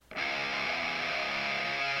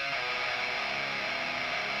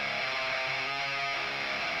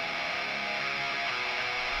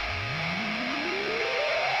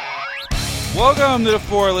Welcome to the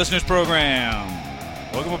Four Listeners Program.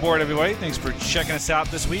 Welcome aboard, everybody. Thanks for checking us out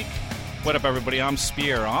this week. What up, everybody? I'm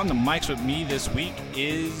Spear. On the mics with me this week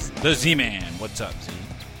is the Z-Man. What's up, Z?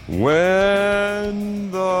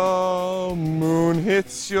 When the moon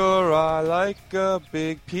hits your eye like a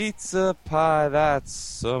big pizza pie,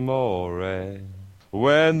 that's amore.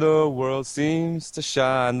 When the world seems to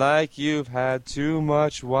shine like you've had too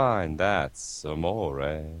much wine, that's amore.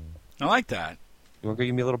 I like that. You want to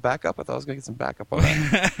give me a little backup? I thought I was going to get some backup on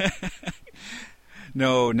that.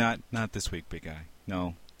 No, not this week, big guy.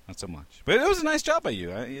 No, not so much. But it was a nice job by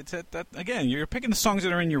you. It's that again. You're picking the songs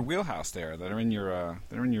that are in your wheelhouse there, that are in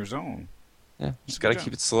your zone. Yeah, just got to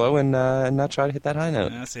keep it slow and not try to hit that high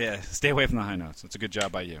note. Yeah, stay away from the high notes. That's a good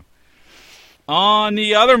job by you. On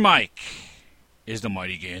the other mic is the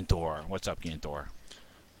mighty Ganthor. What's up, Ganthor?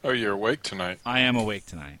 Oh, you're awake tonight. I am awake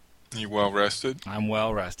tonight. You well rested? I'm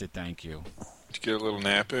well rested, thank you. Did you get a little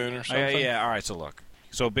nap in or something? Yeah. All right. So look.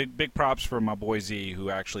 So big props for my boy Z, who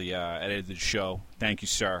actually edited the show. Thank you,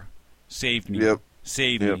 sir. Saved me. Yep.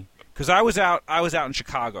 Saved me. Because I was out in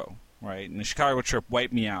Chicago, right? And the Chicago trip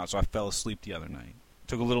wiped me out, so I fell asleep the other night.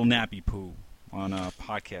 Took a little nappy poo on a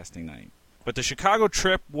podcasting night. But the Chicago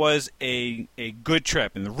trip was a good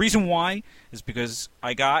trip, and the reason why is because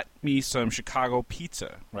I got me some Chicago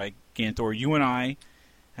pizza, right? Ganthor, you and I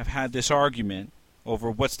have had this argument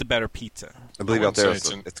over what's the better pizza. I believe out there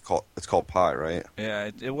it's called pie, right?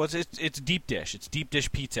 Yeah, it's deep dish. It's deep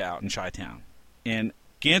dish pizza out in Chi-Town. And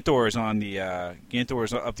Ganthor is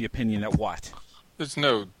of the opinion that what? There's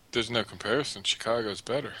no comparison. Chicago's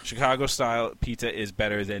better. Chicago style pizza is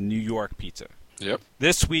better than New York pizza. Yep.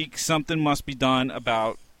 This week something must be done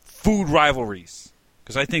about food rivalries.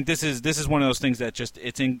 Because I think this is one of those things that just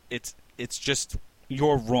it's just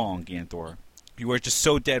you're wrong, Ganthor. You are just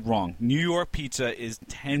so dead wrong. New York pizza is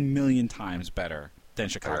 10 million times better than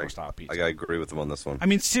Chicago-style pizza. I gotta agree with him on this one. I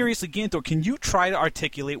mean, seriously, Ganthor, can you try to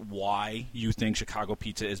articulate why you think Chicago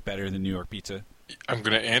pizza is better than New York pizza? I'm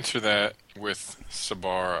going to answer that with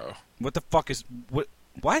Sbarro. What the fuck is...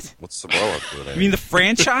 What? What's Sbarro? You mean the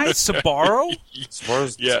franchise, Sbarro?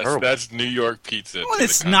 Sbarro's yes, terrible. That's New York pizza. Well,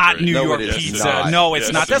 it's not New York pizza. No,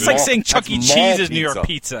 it's not. That's like saying Chuck E. Cheese is New York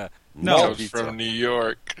pizza. No, it's from New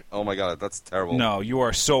York. Oh my god, that's terrible. No, you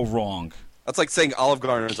are so wrong. That's like saying Olive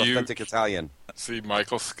Garden is authentic Italian. See,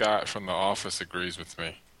 Michael Scott from The Office agrees with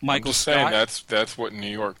me. Michael Scott, saying that's what New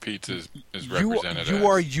York pizza is represented as. You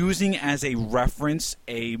are using as a reference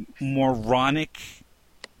a moronic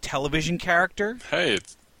television character. Hey,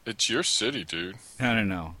 it's your city, dude.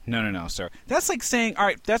 No, sir. That's like saying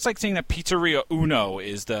that Pizzeria Uno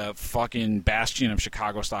is the fucking bastion of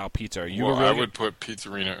Chicago-style pizza. I would put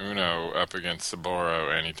Pizzeria Uno up against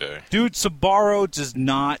Sbarro any day. Dude, Sbarro does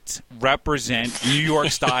not represent New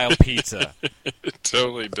York-style pizza. It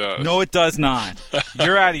totally does. No, it does not.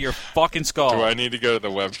 You're out of your fucking skull. Do I need to go to the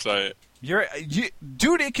website?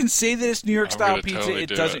 Dude, it can say that it's New York-style pizza. Totally it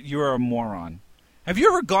doesn't. You're a moron. Have you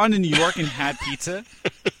ever gone to New York and had pizza?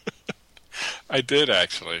 I did,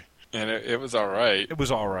 actually. And it was all right. It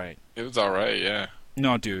was all right. It was all right, yeah.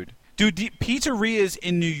 No, dude. Dude, the pizzerias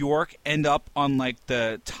in New York end up on, like,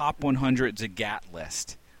 the top 100 Zagat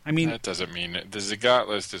list. I mean... That doesn't mean it. The Zagat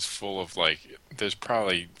list is full of, like... There's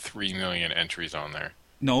probably 3 million entries on there.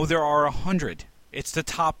 No, there are 100. It's the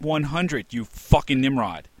top 100, you fucking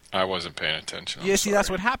Nimrod. I wasn't paying attention. Yeah, see, that's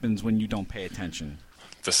what happens when you don't pay attention.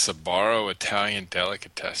 The Sbarro Italian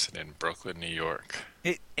Delicatessen in Brooklyn, New York.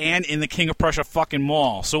 And in the King of Prussia fucking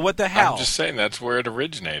mall. So what the hell? I'm just saying that's where it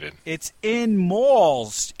originated. It's in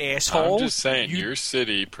malls, asshole. I'm just saying your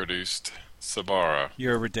city produced Sbarro.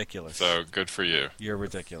 You're ridiculous. So good for you. You're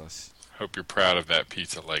ridiculous. Hope you're proud of that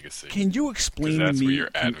pizza legacy. Can you explain to me? That's what you're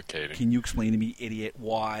advocating. Can you explain to me, idiot,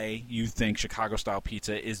 why you think Chicago-style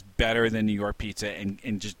pizza is better than New York pizza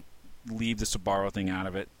and just leave the Sbarro thing out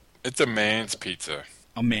of it? It's a man's pizza.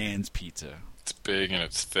 A man's pizza. It's big and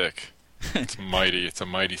it's thick. It's mighty. It's a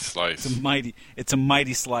mighty slice. It's a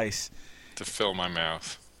mighty slice. To fill my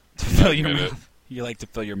mouth. To fill your mouth. You like to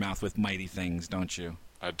fill your mouth with mighty things, don't you?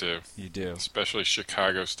 I do. You do. Especially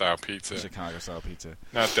Chicago-style pizza. Chicago-style pizza.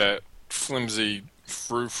 Not that flimsy,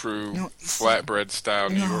 frou-frou, flatbread-style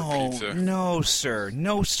New York pizza. No, sir. It's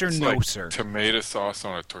no, like sir. Tomato sauce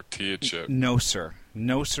on a tortilla chip. No, sir.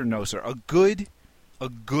 No, sir. A good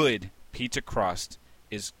pizza crust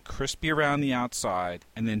is crispy around the outside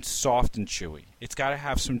and then soft and chewy. It's got to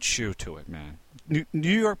have some chew to it, man.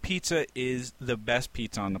 New York pizza is the best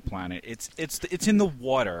pizza on the planet. It's in the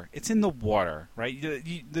water. It's in the water, right?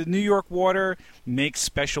 The New York water makes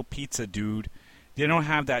special pizza, dude. They don't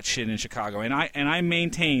have that shit in Chicago, and I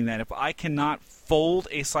maintain that if I cannot fold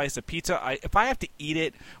a slice of pizza, if I have to eat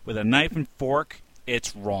it with a knife and fork,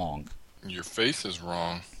 it's wrong. Your face is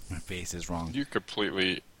wrong. My face is wrong. You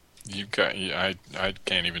completely. I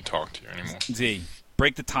can't even talk to you anymore. Z,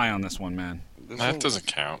 break the tie on this one, man. That doesn't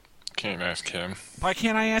count. Can't ask him. Why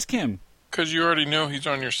can't I ask him? Because you already know he's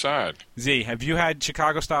on your side. Z, have you had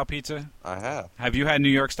Chicago-style pizza? I have. Have you had New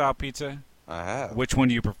York-style pizza? I have. Which one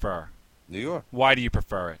do you prefer? New York. Why do you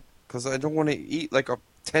prefer it? Because I don't want to eat like a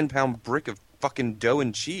 10-pound brick of fucking dough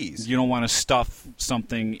and cheese. You don't want to stuff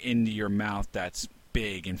something into your mouth that's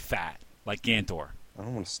big and fat, like Ganthor. I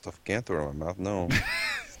don't want to stuff Ganthor in my mouth, no.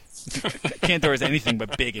 Ganthor is anything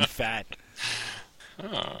but big and fat.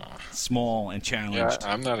 Oh. Small and challenged.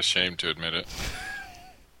 Yeah, I'm not ashamed to admit it.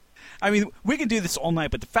 I mean, we can do this all night,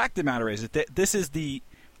 but the fact of the matter is that this is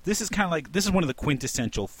kind of like, this is one of the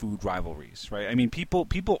quintessential food rivalries, right? I mean,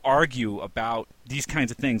 people argue about these kinds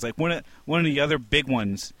of things. Like one of the other big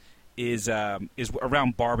ones is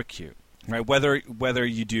around barbecue, right? Whether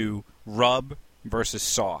you do rub versus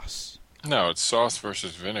sauce. No, it's sauce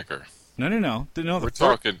versus vinegar. No. We're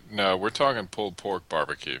talking pulled pork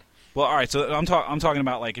barbecue. Well, all right. So I'm talking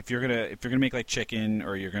about like if you're gonna make like chicken,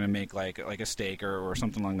 or you're gonna make like a steak or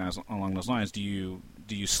something along those lines. Do you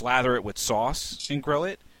slather it with sauce and grill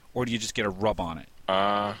it, or do you just get a rub on it?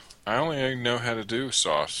 I only know how to do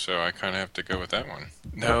sauce, so I kind of have to go with that one.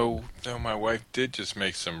 No, my wife did just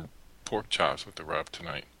make some pork chops with the rub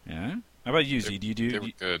tonight. Yeah. How about you, Z? They were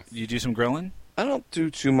good. You do some grilling? I don't do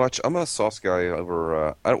too much. I'm a sauce guy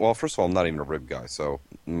over... well, first of all, I'm not even a rib guy, so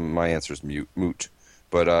my answer is moot.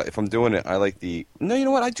 But if I'm doing it, I like the... No, you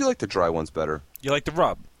know what? I do like the dry ones better. You like the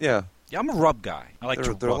rub? Yeah. Yeah, I'm a rub guy. I like to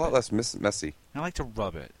rub it. They're a lot less messy. I like to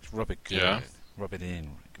rub it. Rub it good. Yeah? Rub it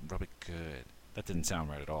in. Rub it good. That didn't sound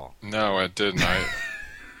right at all. No, it didn't.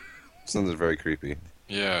 Sounds very creepy.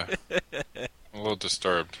 Yeah. I'm a little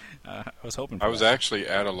disturbed. I was hoping for I was that. actually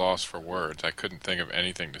at a loss for words. I couldn't think of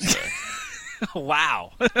anything to say.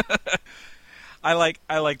 Wow. I like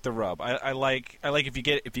the rub. I like if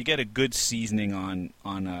you get a good seasoning on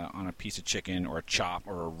a piece of chicken or a chop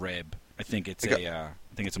or a rib. I think it's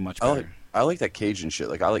a much better. I like that Cajun shit.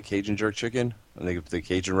 Like I like Cajun jerk chicken, and the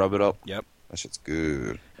Cajun rub it up. Yep. That shit's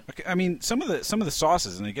good. Okay, I mean some of the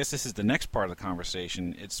sauces, and I guess this is the next part of the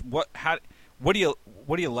conversation. It's what do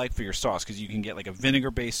you like for your sauce? Because you can get like a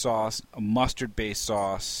vinegar-based sauce, a mustard-based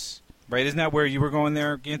sauce, right? Isn't that where you were going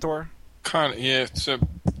there, Ganthor? Kind of, yeah. So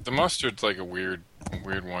the mustard's like a weird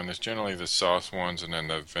one. There's generally the sauce ones and then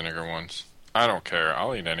the vinegar ones. I don't care.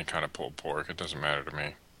 I'll eat any kind of pulled pork. It doesn't matter to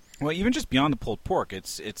me. Well, even just beyond the pulled pork,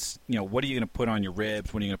 it's what are you going to put on your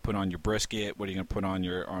ribs? What are you going to put on your brisket? What are you going to put on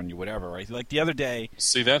your whatever? Right? Like the other day.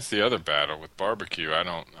 See, that's the other battle with barbecue. I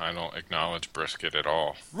don't acknowledge brisket at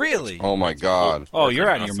all. Really? Oh my god. Oh, you're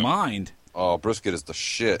out of your mind. Oh, brisket is the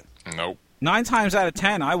shit. Nope. 9 times out of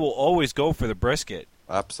 10, I will always go for the brisket.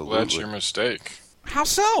 Absolutely. Well, that's your mistake. How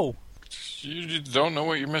so? You just don't know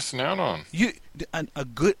what you're missing out on. You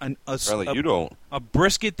don't. A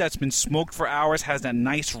brisket that's been smoked for hours has that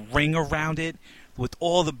nice ring around it with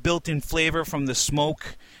all the built-in flavor from the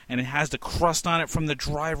smoke, and it has the crust on it from the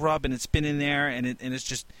dry rub, and it's been in there, and it's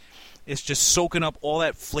just soaking up all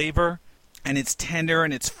that flavor, and it's tender,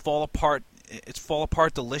 and it's fall apart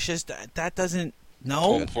delicious. That doesn't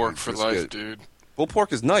Pulled pork for life, dude. Pulled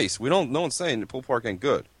pork is nice. No one's saying that pulled pork ain't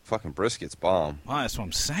good. Fucking brisket's bomb. Wow, that's what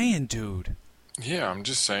I'm saying, dude. Yeah, I'm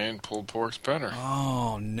just saying pulled pork's better.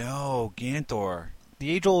 Oh no, Ganthor.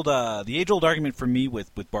 The age-old argument for me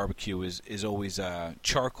with barbecue is always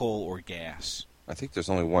charcoal or gas. I think there's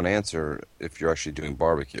only one answer if you're actually doing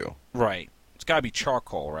barbecue. Right. It's got to be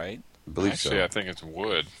charcoal, right? I believe Actually, so. I think it's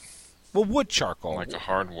wood. Well, wood charcoal. Like a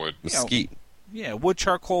hardwood. Mesquite. Yeah, wood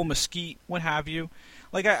charcoal, mesquite, what have you.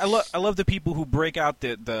 Like I love the people who break out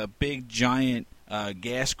the big giant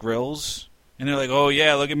gas grills, and they're like, "Oh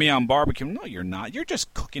yeah, look at me on barbecue." No, you're not. You're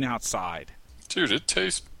just cooking outside. Dude, it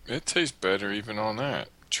tastes better even on that.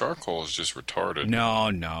 Charcoal is just retarded.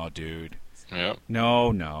 No, dude. Yep.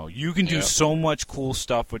 No. You can do Yep. so much cool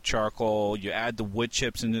stuff with charcoal. You add the wood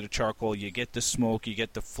chips into the charcoal, you get the smoke, you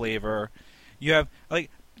get the flavor. You have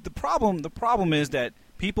the problem is that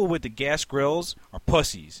people with the gas grills are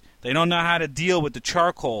pussies. They don't know how to deal with the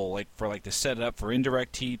charcoal, to set it up for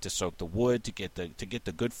indirect heat, to soak the wood, to get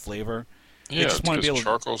the good flavor. Yeah, just wanna be because able to-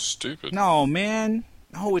 charcoal's stupid. No, man.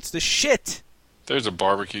 No, it's the shit. There's a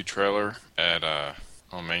barbecue trailer at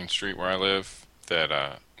on Main Street where I live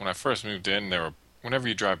that when I first moved in, whenever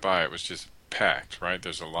you drive by, it was just packed, right?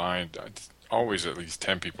 There's a line, always at least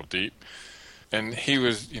 10 people deep. And he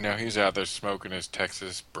was out there smoking his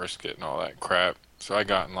Texas brisket and all that crap. So I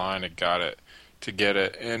got in line and got it. to get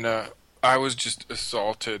it, and I was just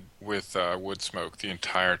assaulted with wood smoke the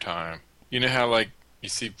entire time. You know how like you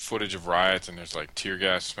see footage of riots and there's like tear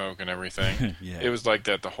gas smoke and everything? Yeah. It was like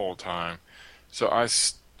that the whole time. So I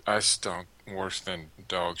stunk worse than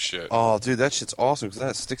dog shit. Oh, dude, that shit's awesome because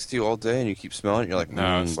that sticks to you all day and you keep smelling it. You're like,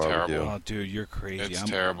 No, it's barbecue. terrible. Oh, dude, you're crazy. It's I'm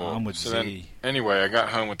terrible. I'm with so Z. then, anyway, I got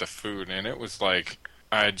home with the food, and it was like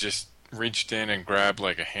I just reached in and grabbed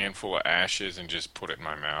like a handful of ashes and just put it in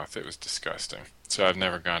my mouth. It was disgusting. So I've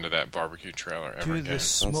never gone to that barbecue trailer ever Dude,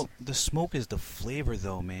 again. the smoke is the flavor,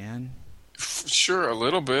 though, man. Sure, a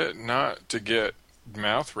little bit, not to get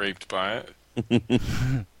mouth raped by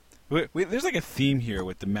it. There's like a theme here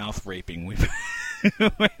with the mouth raping. We're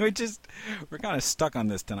kind of stuck on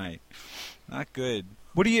this tonight. Not good.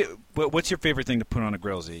 What's your favorite thing to put on a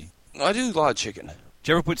grill, Z? I do a lot of chicken.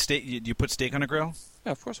 Do you ever put steak? Do you put steak on a grill?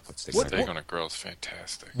 Yeah, of course I put steak. Steak on a grill is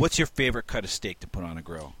fantastic. What's your favorite cut of steak to put on a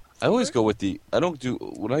grill? I always go with the. I don't do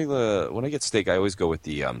when I get steak. I always go with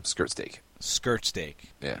the skirt steak. Skirt steak.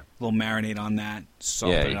 Yeah. A little marinade on that.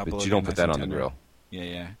 Soften it up a but little. you don't get put nice that and on the tender. grill.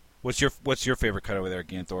 Yeah. What's your favorite cut over there,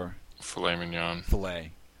 Ganthor? Filet mignon.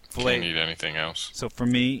 Filet. Can't eat anything else. So for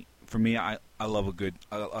me, I love a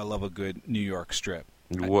good New York strip.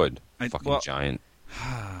 You would. Fucking giant.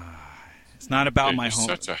 It's not about Dude, my you're home.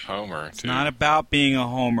 such a homer, It's dude. not about being a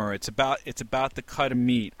homer. It's about the cut of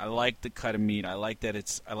meat. I like the cut of meat. I like that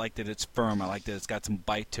it's firm. I like that it's got some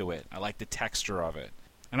bite to it. I like the texture of it.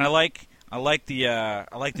 And I like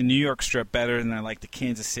the New York strip better than I like the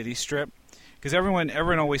Kansas City strip, because everyone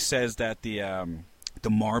always says that the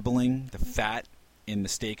marbling, the fat in the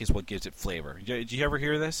steak is what gives it flavor. Did you ever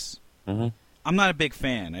hear this? Mm-hmm. I'm not a big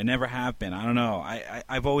fan. I never have been. I don't know.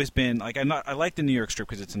 I've always been like I like the New York strip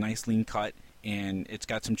because it's a nice lean cut and it's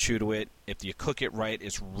got some chew to it. If you cook it right,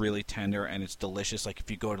 it's really tender and it's delicious. Like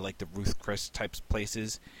if you go to like the Ruth Chris types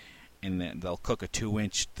places, and then they'll cook a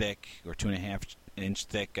 2-inch thick or 2.5-inch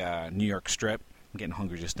thick New York strip. I'm getting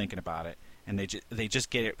hungry just thinking about it. And they just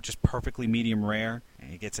get it just perfectly medium rare,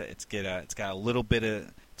 and it's got a little bit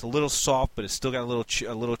of, it's a little soft, but it's still got a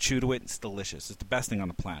little chew to it. It's delicious. It's the best thing on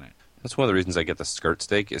the planet. That's one of the reasons I get the skirt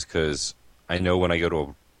steak is because I know when I go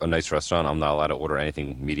to a nice restaurant, I'm not allowed to order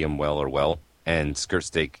anything medium well or well, and skirt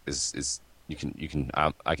steak is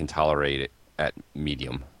I can tolerate it at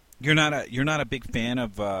medium. You're not a big fan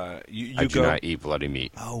of you I go. do not eat bloody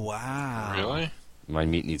meat. Oh wow! Really? My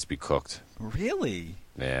meat needs to be cooked. Really?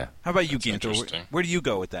 Yeah. How about you, That's Ganthor? interesting. Where do you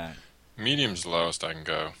go with that? Medium's the lowest I can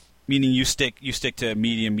go. Meaning you stick to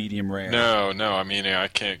medium rare. No. I mean, I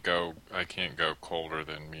can't go colder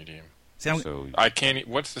than medium. So I can't eat.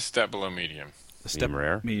 What's the step below medium? medium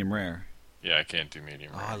rare. Medium rare. Yeah, I can't do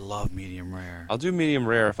medium Oh, rare. I love medium rare. I'll do medium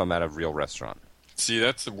rare if I'm at a real restaurant. See,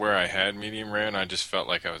 that's where I had medium rare, and I just felt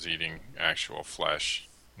like I was eating actual flesh,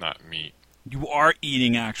 not meat. You are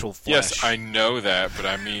eating actual flesh. Yes, I know that, but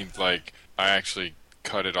I mean, like, I actually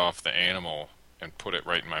cut it off the animal and put it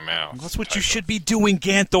right in my mouth. That's what you type should of- be doing,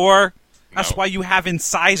 Ganthor. That's No. why you have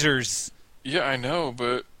incisors. Yeah, I know,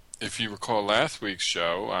 but if you recall last week's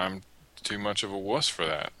show, I'm too much of a wuss for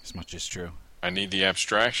that. As much as true. I need the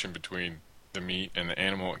abstraction between the meat and the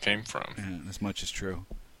animal it came from. Yeah, as much as true.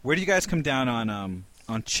 Where do you guys come down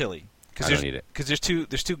on chili? I don't eat it. Because there's two.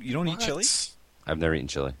 You don't eat chili? I've never eaten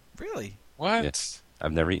chili. Really? What? Yes.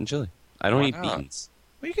 I've never eaten chili. I don't Why eat not? beans.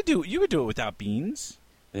 Well, you could do it without beans.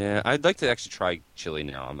 Yeah, I'd like to actually try chili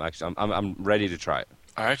now. I'm ready to try it.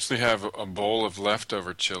 I actually have a bowl of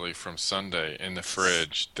leftover chili from Sunday in the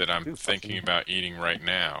fridge that I'm Dude, thinking fucking- about eating right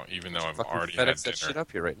now, even though I've Fucking already FedEx had that shit dinner.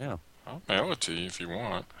 up here right now. I'll mail it to you if you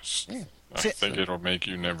want. Yeah. I think it'll make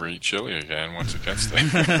you never eat chili again once it gets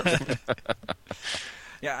there.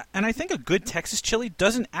 Yeah, and I think a good Texas chili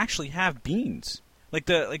doesn't actually have beans. Like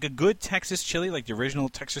a good Texas chili, like the original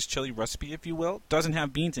Texas chili recipe, if you will, doesn't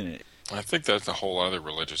have beans in it. I think that's a whole other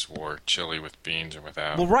religious war, chili with beans or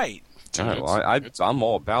without. Well, right. All right, well, I'm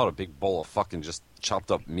all about a big bowl of fucking just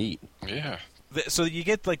chopped up meat. Yeah. So you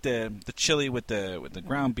get like the chili with the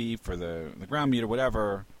ground beef or the ground meat or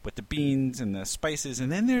whatever, with the beans and the spices,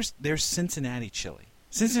 and then there's Cincinnati chili.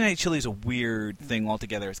 Cincinnati chili is a weird thing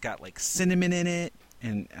altogether. It's got like cinnamon in it,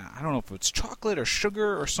 and I don't know if it's chocolate or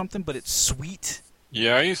sugar or something, but it's sweet.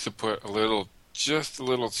 Yeah, I used to put just a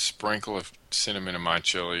little sprinkle of cinnamon in my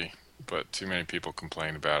chili, but too many people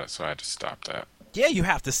complained about it, so I had to stop that. Yeah, you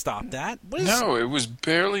have to stop that. What is, No, it was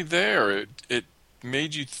barely there. It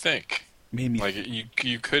made you think. made me Like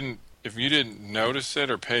you couldn't, if you didn't notice it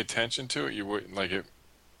or pay attention to it, you wouldn't like it.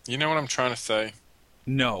 You know what I'm trying to say?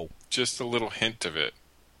 no. Just a little hint of it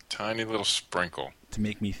tiny little sprinkle. To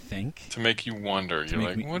make me think? To make you wonder. You're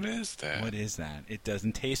like, what is that? What is that? It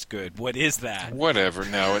doesn't taste good. What is that? Whatever.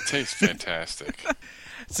 No, it tastes fantastic.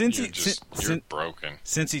 You're broken.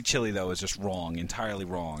 Cincy chili, though, is just wrong. Entirely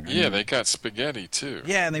wrong. I mean, they got spaghetti, too.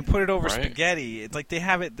 Yeah, and they put it over right? spaghetti. It's like they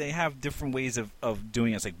have different ways of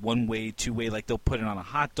doing it. It's like one way, two way. Like they'll put it on a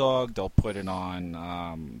hot dog. They'll put it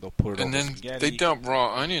on, they'll put it over spaghetti. And then they dump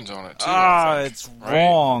raw onions on it, too. It's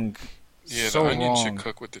wrong. Yeah, so the onion wrong. should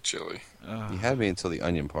cook with the chili. You had me until the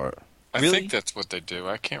onion part. I Really? think that's what they do.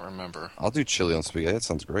 I can't remember. I'll do chili on spaghetti. That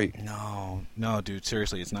sounds great. No, dude.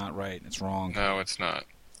 Seriously, it's not right. It's wrong. No, it's not.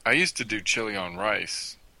 I used to do chili on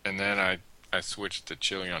rice, and then I switched to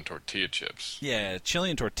chili on tortilla chips. Yeah, chili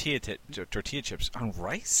and tortilla chips on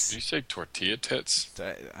rice. Did you say tortilla tits?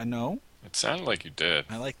 I know. It sounded like you did.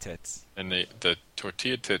 I like tits. And the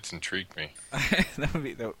tortilla tits intrigued me.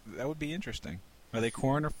 that would be interesting. Are they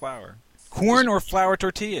corn or flour? Corn or flour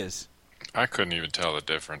tortillas? I couldn't even tell the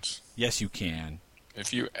difference. Yes, you can.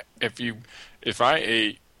 If I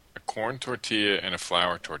ate a corn tortilla and a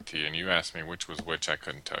flour tortilla, and you asked me which was which, I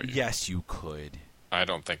couldn't tell you. Yes, you could. I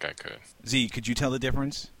don't think I could. Z, could you tell the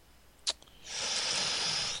difference?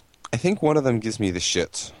 I think one of them gives me the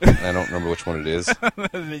shits. I don't remember which one it is.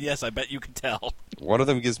 Yes, I bet you could tell. One of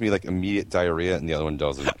them gives me like immediate diarrhea, and the other one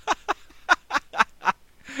doesn't.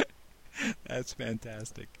 That's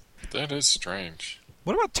fantastic. That is strange.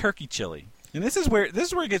 What about turkey chili? And this is where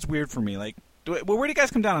it gets weird for me. Like, where do you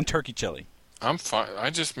guys come down on turkey chili? I'm fine. I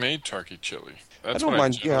just made turkey chili. I don't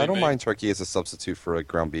mind. Yeah, I don't mind turkey as a substitute for a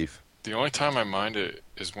ground beef. The only time I mind it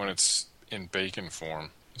is when it's in bacon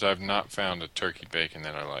form. Because I've not found a turkey bacon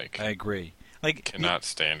that I like. I agree. Like, Cannot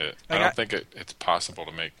stand it. Like I don't think it's possible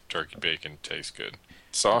to make turkey bacon taste good.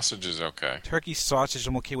 Sausage is okay. Turkey sausage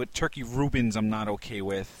I'm okay with. Turkey Reubens I'm not okay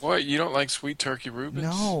with. What? You don't like sweet turkey Reubens?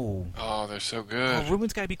 No. Oh, they're so good.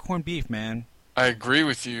 Reubens gotta be corned beef, man. I agree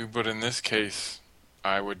with you, but in this case,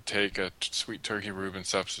 I would take a sweet turkey Reuben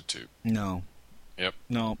substitute. No. Yep.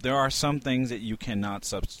 No, there are some things that you cannot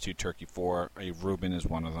substitute turkey for. A Reuben is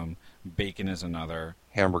one of them. Bacon is another.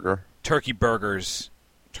 Hamburger. Turkey burgers.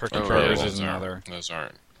 Burgers is another. Those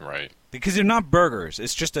aren't right. Because they're not burgers.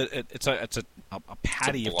 It's just a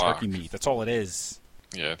patty of block. turkey meat. That's all it is.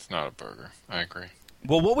 Yeah, it's not a burger. I agree.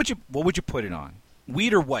 Well, what would you put it on?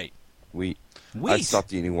 Wheat or white? Wheat. Wheat. I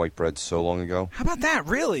stopped eating white bread so long ago. How about that?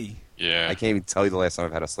 Really? Yeah. I can't even tell you the last time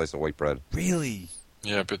I've had a slice of white bread. Really?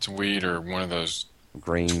 Yeah, if it's wheat or one of those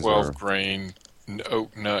Grains 12-grain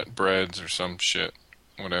oat nut breads or some shit,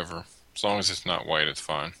 whatever. As long as it's not white, it's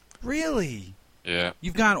fine. Really? Yeah.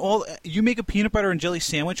 You make a peanut butter and jelly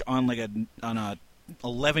sandwich on a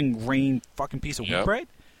 11-grain fucking piece of wheat bread?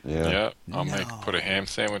 Yeah. I'll put a ham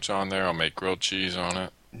sandwich on there. I'll make grilled cheese on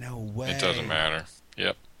it. No way. It doesn't matter.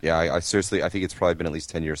 Yep. Yeah, I seriously, I think it's probably been at least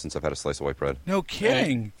 10 years since I've had a slice of white bread. No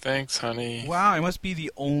kidding. Hey, thanks, honey. Wow, I must be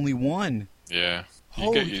the only one. Yeah. You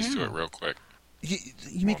Holy get used to it real quick.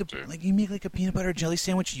 You make a peanut butter jelly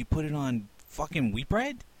sandwich and you put it on fucking wheat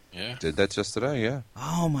bread? Yeah. Did that just today, yeah.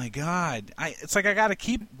 Oh my god. It's like I gotta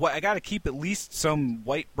keep at least some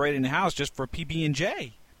white bread in the house just for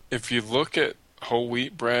PB&J. If you look at whole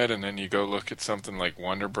wheat bread and then you go look at something like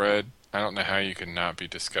Wonder Bread, I don't know how you can not be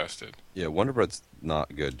disgusted. Yeah, Wonder Bread's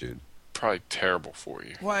not good, dude. Probably terrible for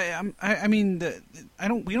you. Well,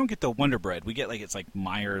 we don't get the Wonder Bread. We get it's like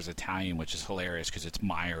Myers Italian, which is hilarious because it's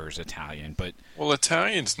Myers Italian. But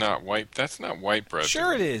Italian's not white. That's not white bread.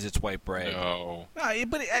 Sure, it is. It's white bread. No,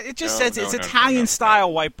 but it just says it's Italian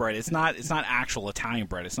style white bread. It's not actual Italian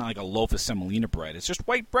bread. It's not like a loaf of semolina bread. It's just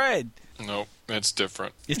white bread. Nope, it's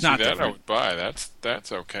different. It's not that different. I would buy.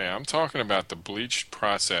 That's okay. I'm talking about the bleached,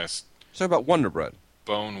 processed, So about Wonder Bread.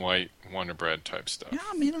 bone white Wonder Bread type stuff. Yeah,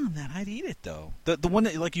 I'm in on that. I'd eat it though. The one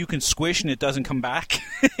that you can squish and it doesn't come back.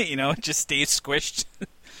 It just stays squished. You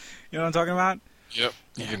know what I'm talking about? Yep.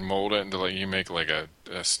 You can mold it into you make like a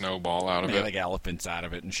snowball out of it. Like elephants out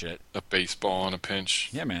of it and shit. A baseball on a pinch.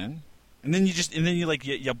 Yeah, man. And then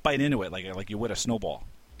you bite into it like you would a snowball.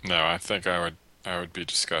 No, I think I would be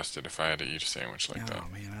disgusted if I had to eat a sandwich like that.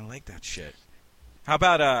 Oh man, I like that shit. How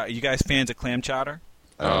about are you guys fans of clam chowder?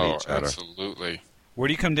 I don't eat chowder. Absolutely. Where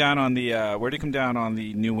do you come down on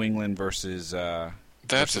the New England versus That's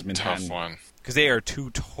versus a Manhattan? tough one. Because they are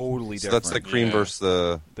two totally So different. that's the cream versus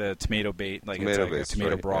the tomato bait, tomato it's like a base,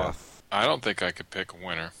 tomato right, broth. I don't think I could pick a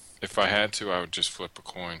winner. If I had to, I would just flip a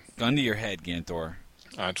coin. Gun to your head, Ganthor.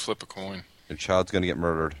 I'd flip a coin. Your child's going to get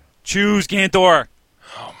murdered. Choose, Ganthor.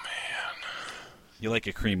 Oh man. You like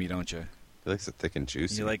it creamy, don't you? He likes it thick and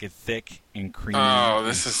juicy. You like it thick and creamy. Oh,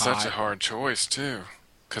 this is hot. such a hard choice too.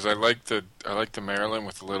 Because I like the Maryland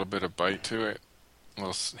with a little bit of bite to it.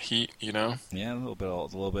 heat, you know. Yeah, a little bit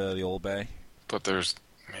of the Old Bay. But there's,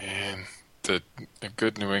 man, the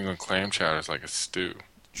good New England clam chowder is like a stew.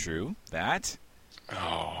 True. That?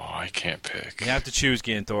 Oh, I can't pick. You have to choose,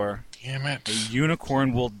 Ganthor. Damn it. A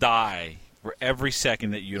unicorn will die for every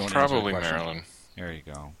second that you don't answer the Probably question. Maryland. There you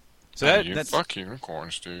go. So that's fuck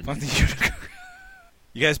unicorns, dude. fuck the unicorn.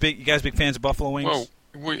 You guys big fans of buffalo wings? Whoa,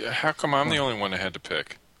 wait, how come I'm the only one that had to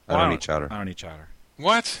pick? I don't eat chowder. I don't eat chowder.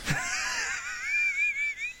 What?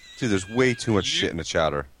 Dude, there's way too much shit in the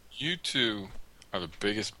chowder. You two are the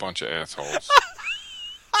biggest bunch of assholes.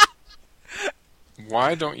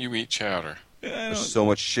 Why don't you eat chowder? There's so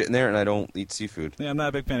much shit in there, and I don't eat seafood. Yeah, I'm not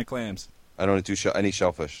a big fan of clams. I don't do any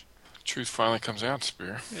shellfish. Truth finally comes out,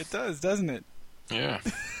 Spear. It does, doesn't it? Yeah.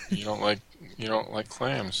 You don't like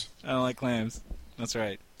clams. I don't like clams. That's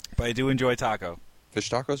right. But I do enjoy taco. Fish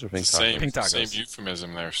tacos or pink tacos? Same, Pink tacos. Same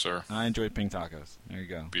euphemism there, sir. I enjoy pink tacos. There you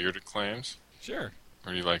go. Bearded clams? Sure.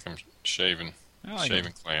 Or do you like them shaven? I like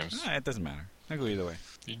Shaven clams. It doesn't matter. I go either way.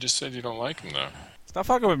 You just said you don't like them, though. Stop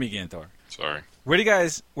fucking with me, Ganthor. Sorry. Where do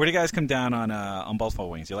you guys come down on buffalo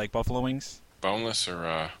wings? You like buffalo wings? Boneless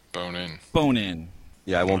or bone in? Bone in.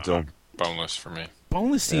 Yeah, I won't do them. Boneless for me.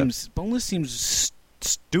 Boneless seems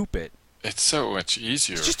stupid. It's so much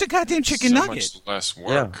easier. It's just a goddamn chicken so nugget. much less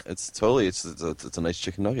Yeah, work. it's a nice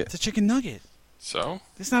chicken nugget. It's a chicken nugget. So?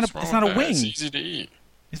 It's not What's a wrong with that? wing. It's easy to eat.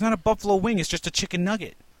 It's not a buffalo wing. It's just a chicken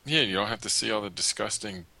nugget. Yeah, you don't have to see all the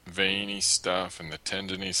disgusting veiny stuff and the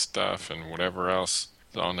tendony stuff and whatever else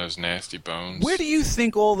is on those nasty bones. Where do you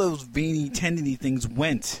think all those veiny, tendony things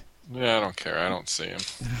went? Yeah, I don't care. I don't see them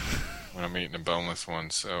when I'm eating a boneless one,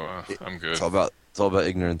 so I'm good. It's all about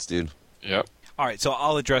ignorance, dude. Yep. All right, so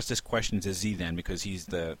I'll address this question to Z then, because he's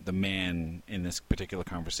the man in this particular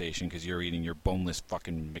conversation, because you're eating your boneless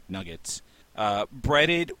fucking McNuggets.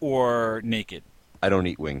 Breaded or naked? I don't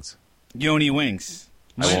eat wings. You don't eat wings.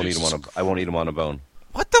 I won't eat them on a bone.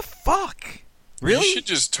 What the fuck? Really? You should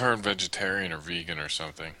just turn vegetarian or vegan or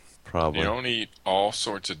something. Probably. You don't eat all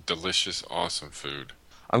sorts of delicious, awesome food.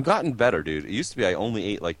 I've gotten better, dude. It used to be I only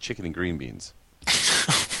ate like chicken and green beans.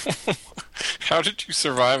 How did you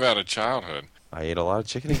survive out of childhood? I ate a lot of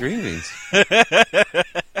chicken and green beans.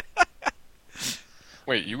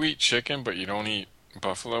 Wait, you eat chicken, but you don't eat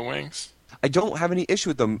buffalo wings? I don't have any issue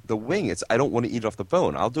with the wing. I don't want to eat it off the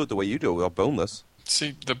bone. I'll do it the way you do it, without boneless.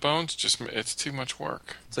 See, the bones it's too much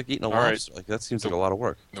work. It's like eating a All right. lobster. Like that seems like a lot of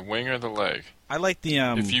work. The wing or the leg? I like the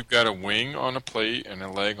If you've got a wing on a plate and a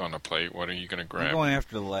leg on a plate, what are you going to grab? I'm going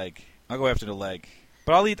after the leg. I'll go after the leg.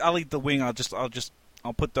 But I'll eat the wing. I'll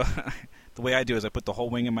put the the way I do is I put the whole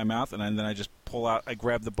wing in my mouth and then I just pull out. I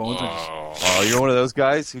grab the bones. And Oh, you're one of those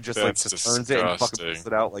guys who just That's turns it and fucking disgusting. puts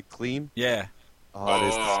it out like clean. yeah, Oh, it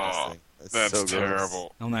is disgusting. It's That's so gross.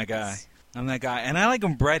 terrible. I'm that guy. And I like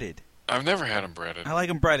them breaded. I've never had them breaded. I like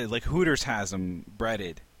them breaded. Like Hooters has them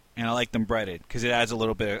breaded, and I like them breaded because it adds a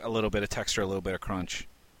little bit of texture, a little bit of crunch.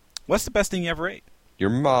 What's the best thing you ever ate? Your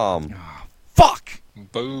mom. Oh, fuck.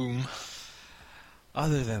 Boom.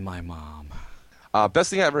 Other than my mom. Best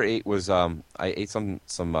thing I ever ate was I ate some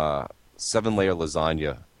 7-layer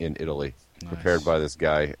lasagna in Italy, prepared by this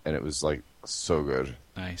guy, and it was like so good.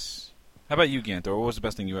 Nice. How about you, Ganthor? What was the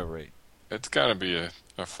best thing you ever ate? It's got to be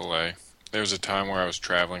a fillet. There was a time where I was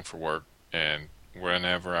traveling for work, and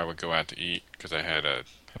whenever I would go out to eat, because I had a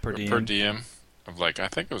per diem of like, I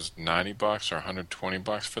think it was $90 or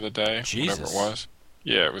 $120 for the day, Jesus. whatever it was.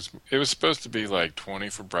 Yeah, it was supposed to be like 20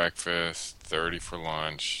 for breakfast, 30 for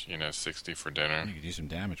lunch, 60 for dinner. You could do some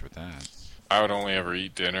damage with that. I would only ever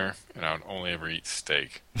eat dinner, and I would only ever eat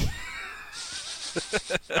steak.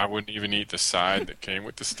 I wouldn't even eat the side that came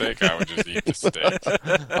with the steak. I would just eat the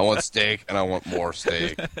steak. I want steak, and I want more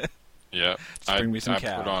steak. Yep. Bring me some I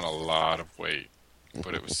cow. put on a lot of weight,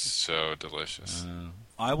 but it was so delicious.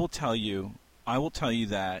 I will tell you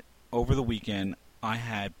that over the weekend I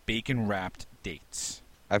had bacon wrapped dates.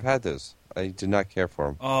 I've had those. I did not care for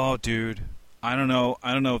them. Oh, dude. I don't know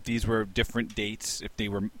if these were different dates, if they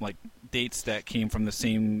were like dates that came from the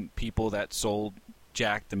same people that sold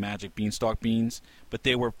Jack the Magic Beanstalk beans, but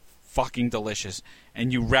they were fucking delicious.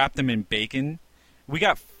 And you wrap them in bacon. We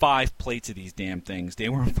got 5 plates of these damn things. They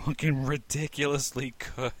were fucking ridiculously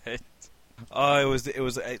good. Oh,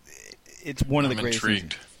 it's one of the greatest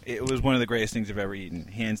intrigued. things. It was one of the greatest things I've ever eaten,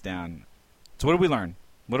 hands down. So what did we learn?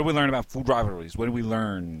 What did we learn about food rivalries? What did we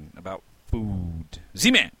learn about food?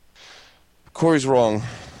 Z-Man! Corey's wrong.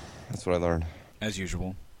 That's what I learned. As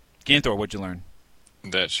usual. Ganthor, what'd you learn?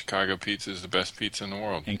 That Chicago pizza is the best pizza in the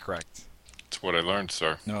world. Incorrect. That's what I learned,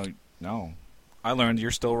 sir. No. I learned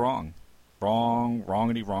you're still wrong.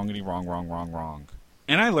 Wrongity, wrong.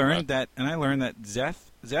 And I learned that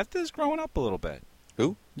Zeth is growing up a little bit.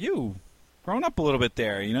 Who? You. Grown up a little bit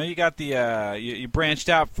there. You know, you got the, you branched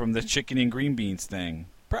out from the chicken and green beans thing.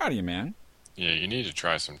 Proud of you, man. Yeah, you need to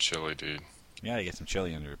try some chili, dude. Yeah, you get some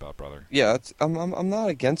chili under your belt, brother. Yeah, I'm not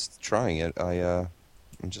against trying it. I'm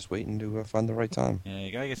just waiting to find the right time. Yeah,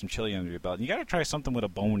 you gotta get some chili under your belt. You gotta try something with a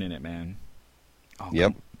bone in it, man. Oh,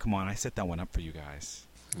 Yep. Come on, I set that one up for you guys.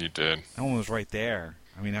 You did. That one was right there.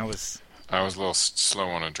 I mean, I was I was a little slow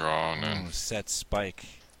on a draw, and then set spike.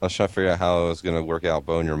 I was trying to figure out how I was going to work out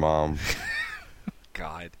bone your mom.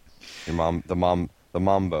 God. Your mom, the mom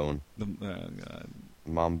bone. God.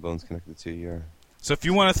 The mom bone's connected to your... So if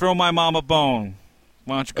you want to throw my mom a bone,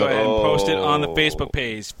 why don't you go ahead and post it on the Facebook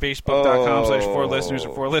page, facebook.com/4listeners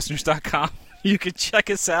or 4listeners.com. You can check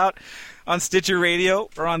us out on Stitcher Radio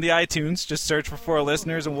or on the iTunes. Just search for 4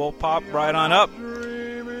 Listeners and we'll pop right on up.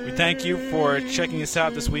 We thank you for checking us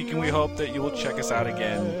out this week, and we hope that you will check us out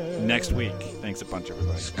again next week. Thanks a bunch,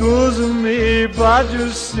 everybody. Excuse me, but you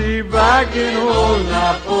see, back in old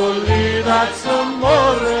Napoli, that's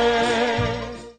amore.